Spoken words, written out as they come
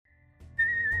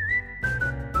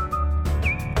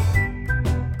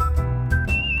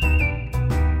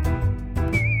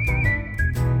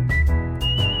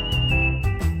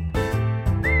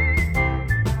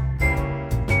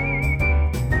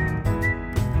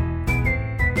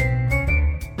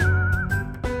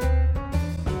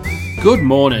Good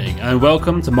morning and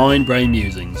welcome to Mind Brain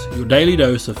Musings, your daily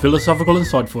dose of philosophical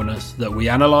insightfulness that we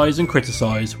analyse and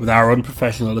criticise with our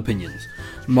unprofessional opinions.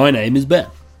 My name is Ben.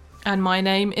 And my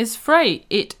name is Frey.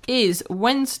 It is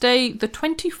Wednesday the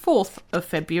 24th of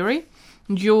February.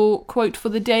 And your quote for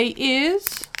the day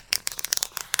is...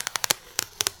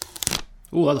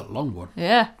 Oh, that's a long one.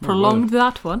 Yeah, prolonged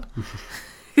that one.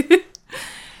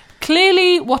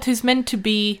 Clearly what is meant to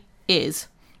be is.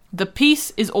 The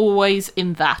peace is always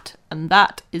in that. And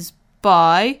that is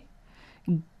by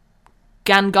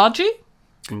Gangaji?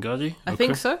 Gangaji? I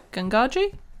think so.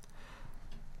 Gangaji?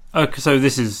 Okay, so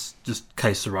this is just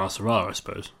Que Sera Sera, I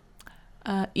suppose.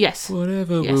 Yes.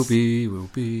 Whatever Yes. will be, will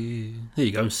be. There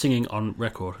you go, I'm singing on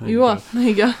record. There You are. go. There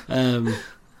you go.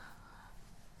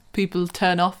 People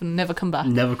turn off and never come back.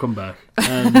 Never come back.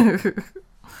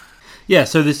 Yeah,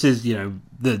 so this is,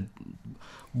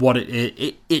 what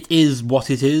it is what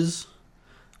it is,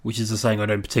 which is a saying I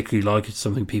don't particularly like. It's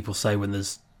something people say when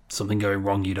there's something going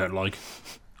wrong you don't like.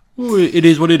 Well, it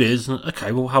is what it is.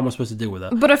 Okay, well, how am I supposed to deal with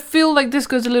that? But I feel like this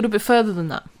goes a little bit further than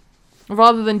that.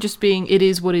 Rather than just being it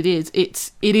is what it is,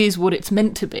 it is what it's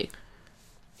meant to be.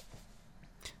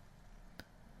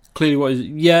 Clearly what is...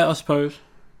 Yeah, I suppose.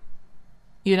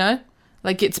 You know?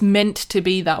 Like, it's meant to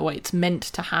be that way. It's meant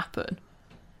to happen.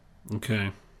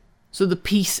 Okay. So the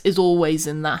peace is always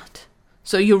in that.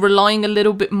 So you're relying a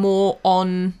little bit more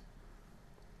on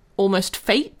almost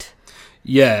fate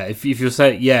Yeah, if you're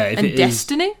saying... Yeah, if and it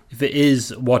destiny. is... If it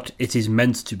is what it is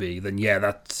meant to be, then yeah,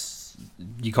 that's...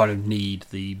 You kind of need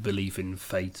the belief in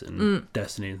fate and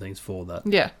destiny and things for that.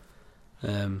 Yeah.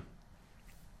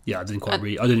 Yeah, I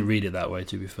didn't read it that way,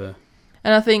 to be fair.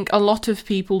 And I think a lot of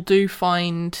people do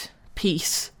find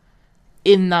peace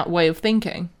in that way of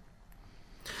thinking.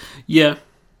 Yeah.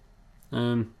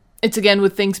 It's again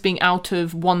with things being out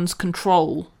of one's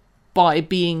control by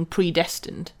being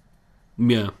predestined.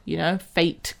 Yeah. You know,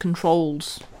 fate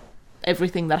controls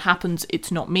everything that happens.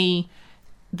 It's not me.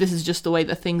 This is just the way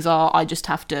that things are. I just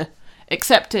have to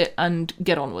accept it and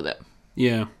get on with it.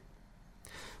 Yeah.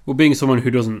 Well, being someone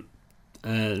who doesn't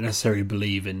necessarily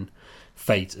believe in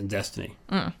fate and destiny,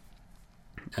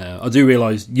 I do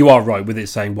realise you are right with it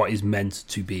saying what is meant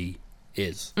to be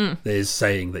is. There's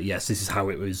saying that, yes, this is how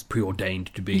it was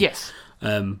preordained to be. Yes.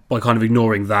 By kind of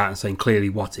ignoring that and saying clearly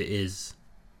what it is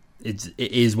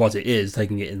what it is,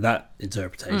 taking it in that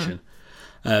interpretation.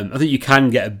 I think you can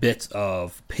get a bit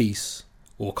of peace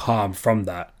or calm from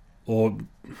that, or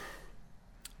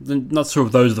not sure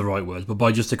if those are the right words, but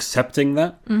by just accepting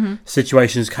that,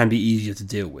 situations can be easier to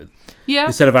deal with. Yeah.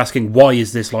 Instead of asking, why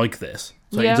is this like this?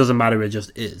 So Yeah. it doesn't matter, it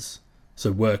just is.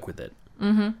 So work with it.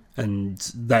 And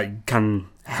that can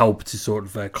help to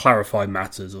sort of clarify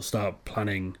matters or start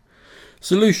planning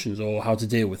solutions or how to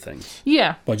deal with things.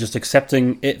 Yeah. By just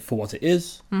accepting it for what it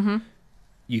is,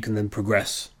 you can then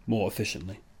progress more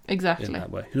efficiently Exactly. in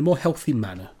that way, in a more healthy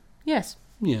manner. Yes.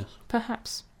 Yes.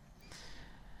 Perhaps.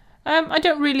 I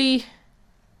don't really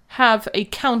have a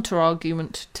counter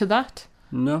argument to that.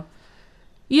 No?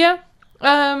 Yeah.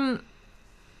 I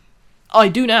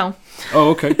do now.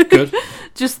 Oh, okay, good.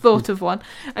 Just thought of one.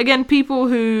 Again, people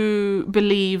who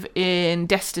believe in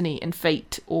destiny and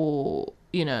fate or,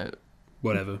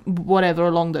 whatever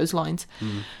along those lines,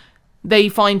 they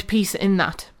find peace in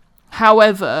that.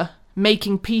 However,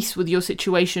 making peace with your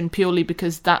situation purely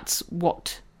because that's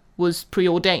what was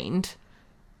preordained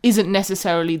isn't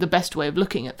necessarily the best way of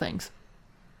looking at things.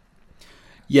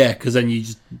 Yeah, because then you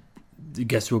just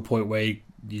get to a point where you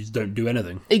just don't do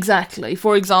anything. Exactly.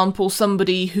 For example,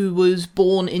 somebody who was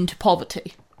born into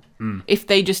poverty. If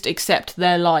they just accept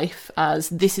their life as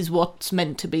this is what's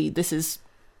meant to be, this is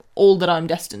all that I'm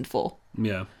destined for,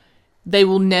 Yeah. they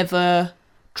will never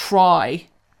try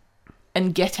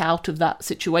and get out of that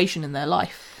situation in their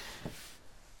life.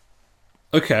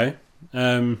 Okay.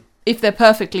 If they're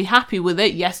perfectly happy with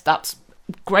it, yes, that's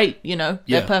great, They're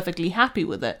Yeah. perfectly happy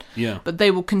with it. Yeah. But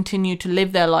they will continue to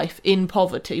live their life in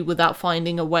poverty without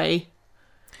finding a way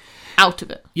out of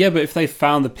it. Yeah, but if they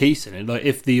found the peace in it, like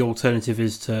if the alternative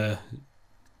is to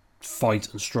fight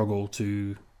and struggle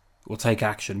or take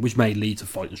action, which may lead to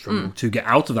fight and struggle to get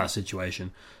out of that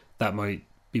situation, that might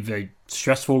be a very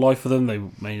stressful life for them. They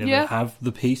may never have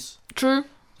the peace. True.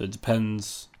 So it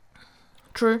depends.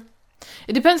 True.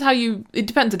 It depends it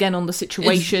depends again on the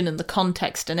situation and the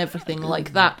context and everything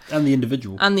like that. And the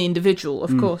individual. And the individual,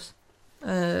 of course.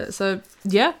 So,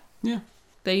 yeah. Yeah.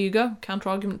 There you go.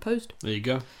 Counter-argument posed. There you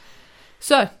go.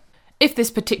 So, if this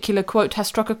particular quote has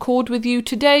struck a chord with you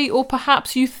today, or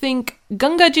perhaps you think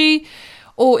Gangaji,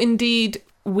 or indeed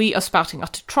we are spouting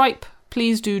utter tripe,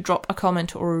 please do drop a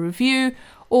comment or a review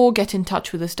or get in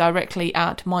touch with us directly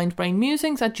at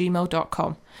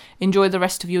mindbrainmusings@gmail.com. Enjoy the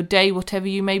rest of your day, whatever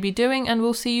you may be doing, and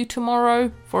we'll see you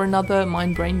tomorrow for another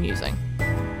Mind Brain Musing.